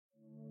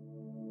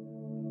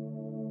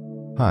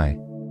Hi,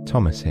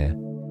 Thomas here.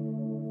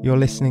 You're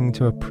listening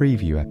to a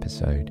preview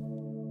episode.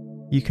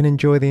 You can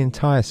enjoy the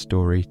entire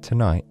story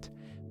tonight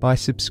by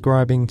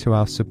subscribing to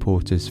our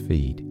supporters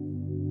feed.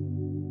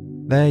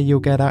 There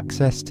you'll get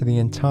access to the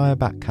entire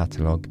back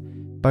catalogue,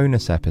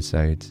 bonus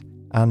episodes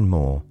and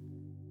more,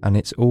 and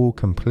it's all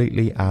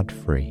completely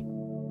ad-free.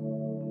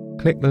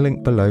 Click the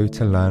link below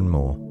to learn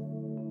more.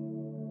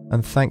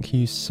 And thank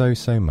you so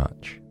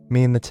much.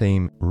 Me and the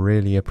team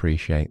really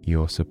appreciate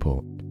your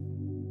support.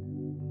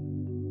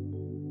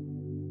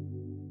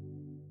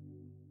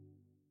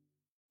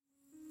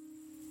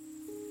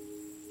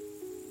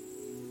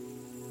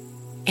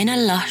 In a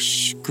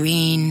lush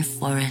green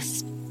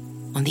forest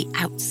on the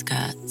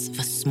outskirts of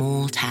a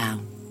small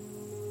town,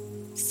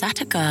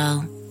 sat a girl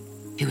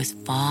who was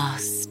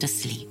fast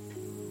asleep.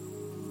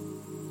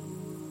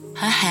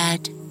 Her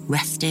head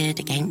rested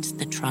against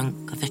the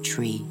trunk of a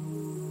tree,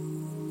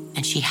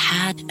 and she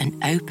had an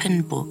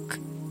open book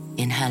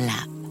in her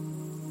lap.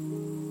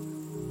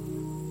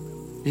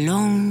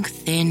 Long,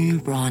 thin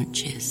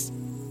branches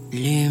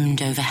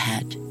loomed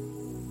overhead,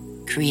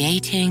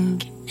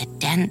 creating a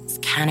dense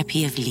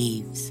canopy of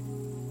leaves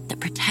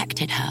that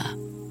protected her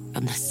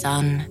from the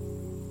sun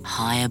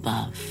high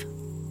above.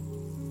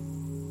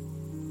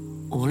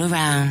 All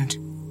around,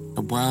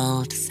 the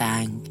world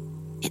sang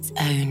its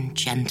own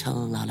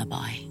gentle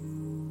lullaby.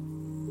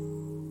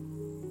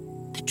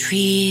 The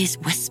trees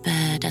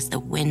whispered as the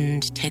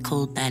wind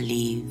tickled their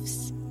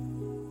leaves.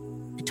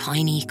 The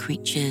tiny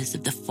creatures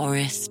of the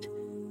forest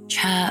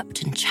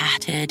chirped and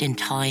chattered in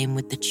time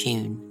with the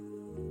tune.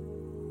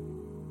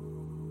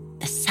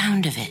 The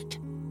sound of it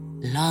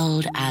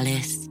lulled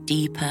Alice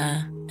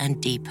deeper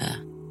and deeper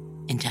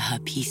into her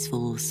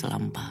peaceful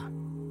slumber.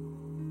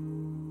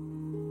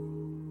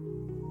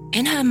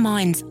 In her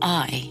mind's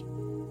eye,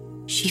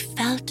 she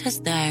felt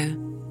as though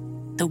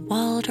the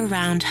world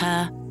around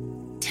her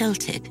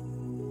tilted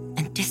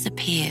and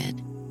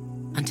disappeared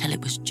until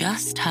it was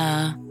just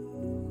her,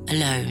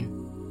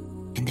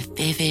 alone, in the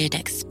vivid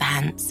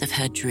expanse of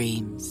her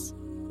dreams.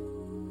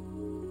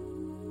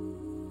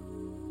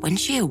 When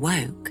she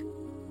awoke,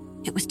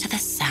 it was to the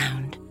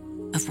sound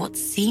of what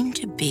seemed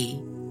to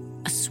be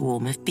a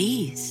swarm of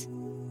bees.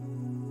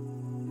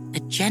 The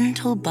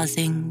gentle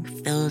buzzing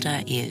filled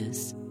her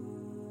ears,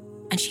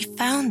 and she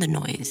found the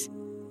noise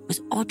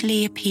was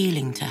oddly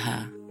appealing to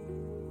her.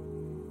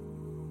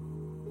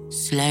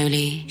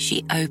 Slowly,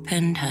 she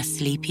opened her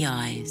sleepy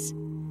eyes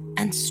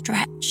and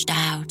stretched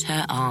out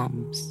her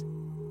arms.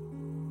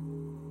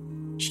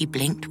 She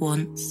blinked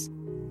once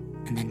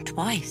and then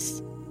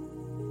twice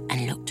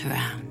and looked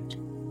around.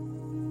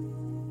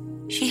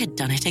 She had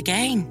done it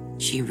again,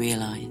 she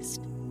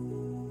realized.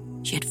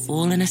 She had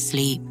fallen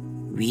asleep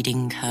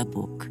reading her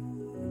book.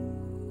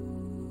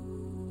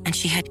 And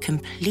she had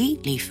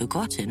completely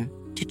forgotten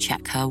to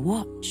check her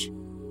watch.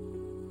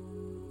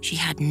 She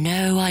had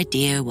no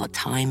idea what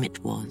time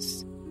it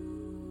was.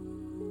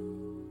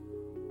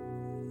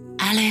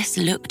 Alice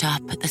looked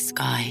up at the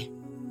sky,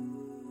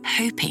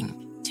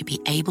 hoping to be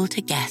able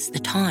to guess the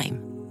time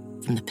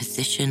from the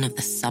position of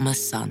the summer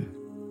sun.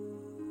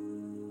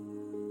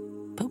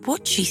 But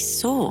what she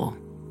saw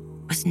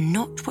was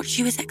not what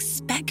she was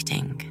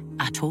expecting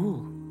at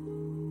all.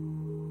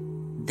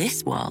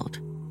 This world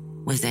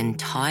was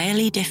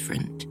entirely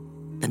different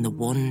than the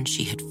one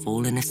she had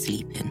fallen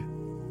asleep in.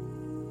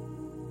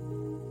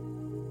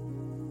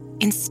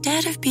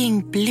 Instead of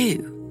being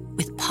blue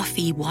with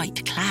puffy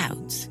white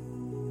clouds,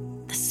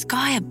 the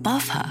sky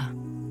above her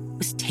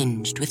was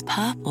tinged with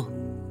purple.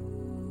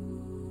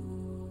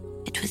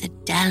 It was a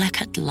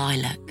delicate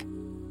lilac,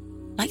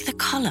 like the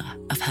colour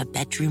of her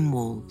bedroom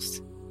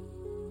walls.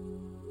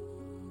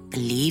 The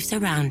leaves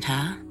around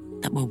her,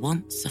 that were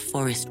once a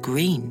forest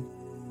green,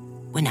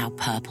 were now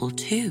purple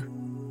too,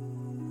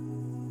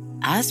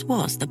 as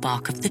was the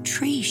bark of the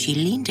tree she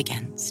leaned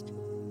against,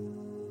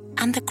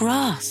 and the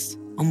grass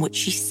on which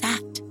she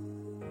sat.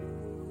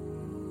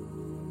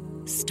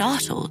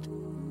 Startled,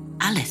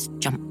 Alice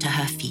jumped to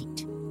her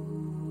feet.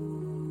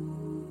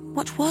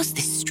 What was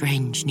this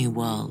strange new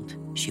world,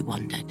 she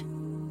wondered.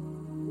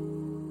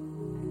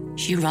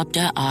 She rubbed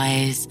her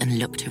eyes and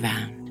looked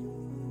around.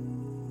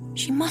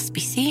 She must be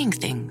seeing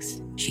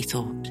things, she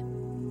thought.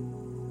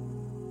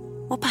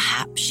 Or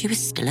perhaps she was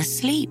still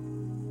asleep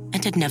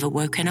and had never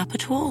woken up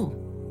at all.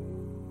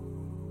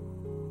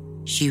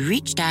 She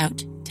reached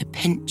out to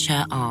pinch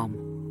her arm,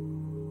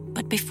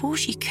 but before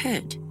she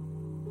could,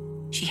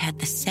 she heard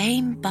the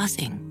same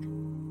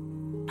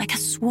buzzing, like a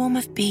swarm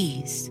of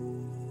bees.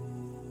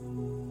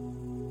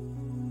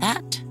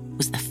 That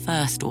was the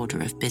first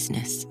order of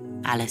business,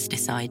 Alice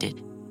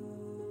decided.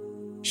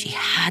 She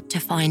had to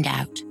find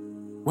out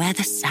where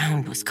the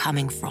sound was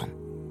coming from.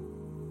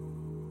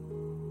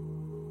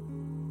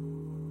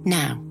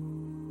 Now,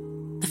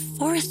 the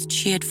forest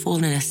she had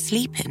fallen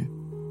asleep in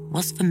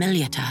was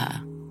familiar to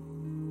her.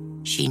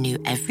 She knew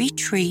every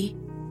tree,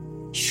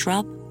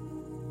 shrub,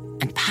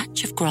 and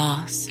patch of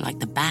grass like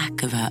the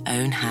back of her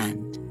own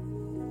hand.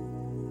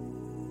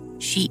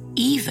 She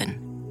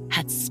even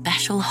had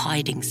special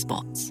hiding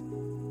spots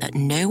that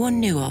no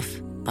one knew of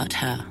but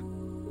her.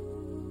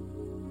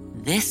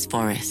 This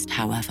forest,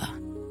 however,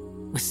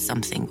 was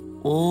something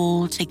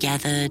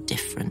altogether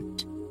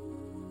different.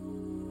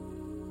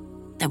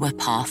 There were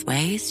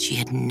pathways she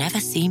had never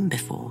seen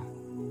before.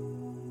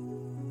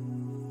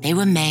 They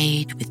were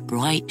made with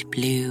bright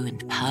blue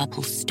and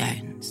purple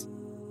stones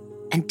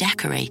and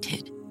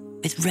decorated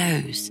with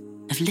rows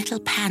of little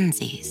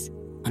pansies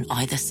on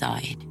either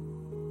side.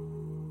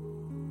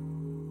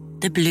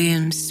 The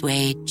blooms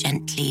swayed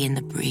gently in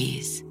the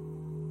breeze,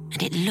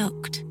 and it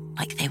looked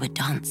like they were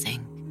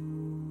dancing.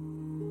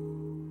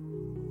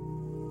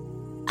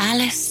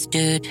 Alice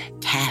stood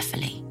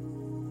carefully,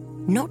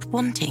 not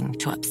wanting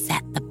to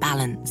upset the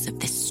balance of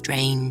this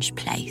strange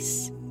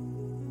place.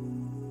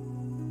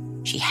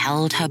 She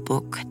held her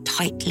book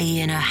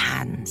tightly in her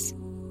hands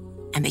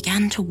and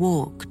began to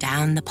walk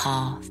down the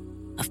path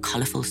of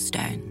colourful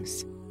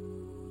stones.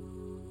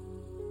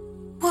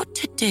 What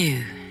to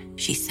do,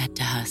 she said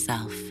to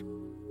herself.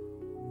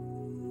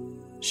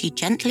 She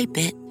gently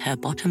bit her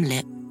bottom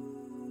lip,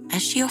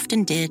 as she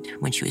often did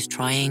when she was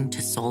trying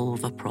to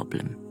solve a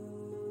problem.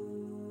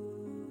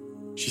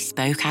 She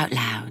spoke out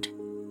loud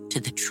to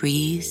the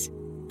trees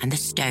and the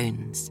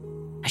stones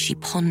as she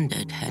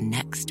pondered her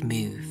next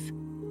move.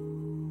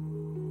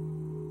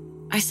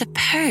 I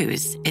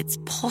suppose it's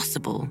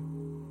possible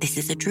this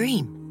is a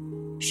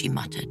dream, she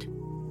muttered.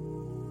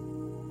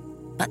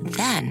 But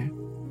then,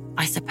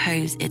 I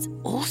suppose it's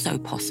also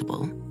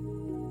possible,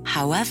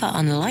 however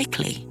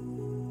unlikely,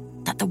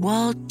 that the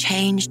world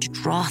changed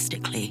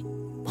drastically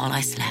while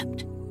I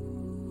slept.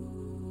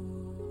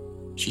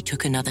 She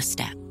took another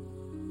step.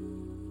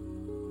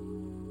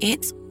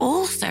 It's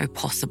also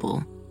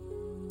possible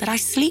that I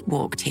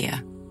sleepwalked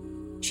here,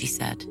 she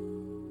said.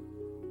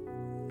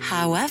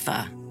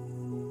 However,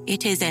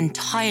 it is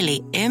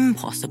entirely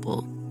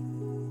impossible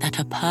that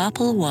a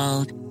purple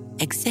world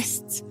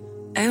exists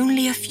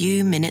only a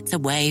few minutes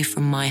away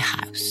from my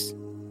house.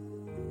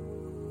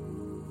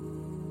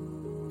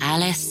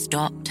 Alice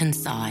stopped and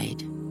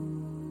sighed.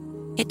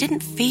 It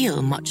didn't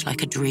feel much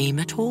like a dream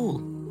at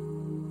all.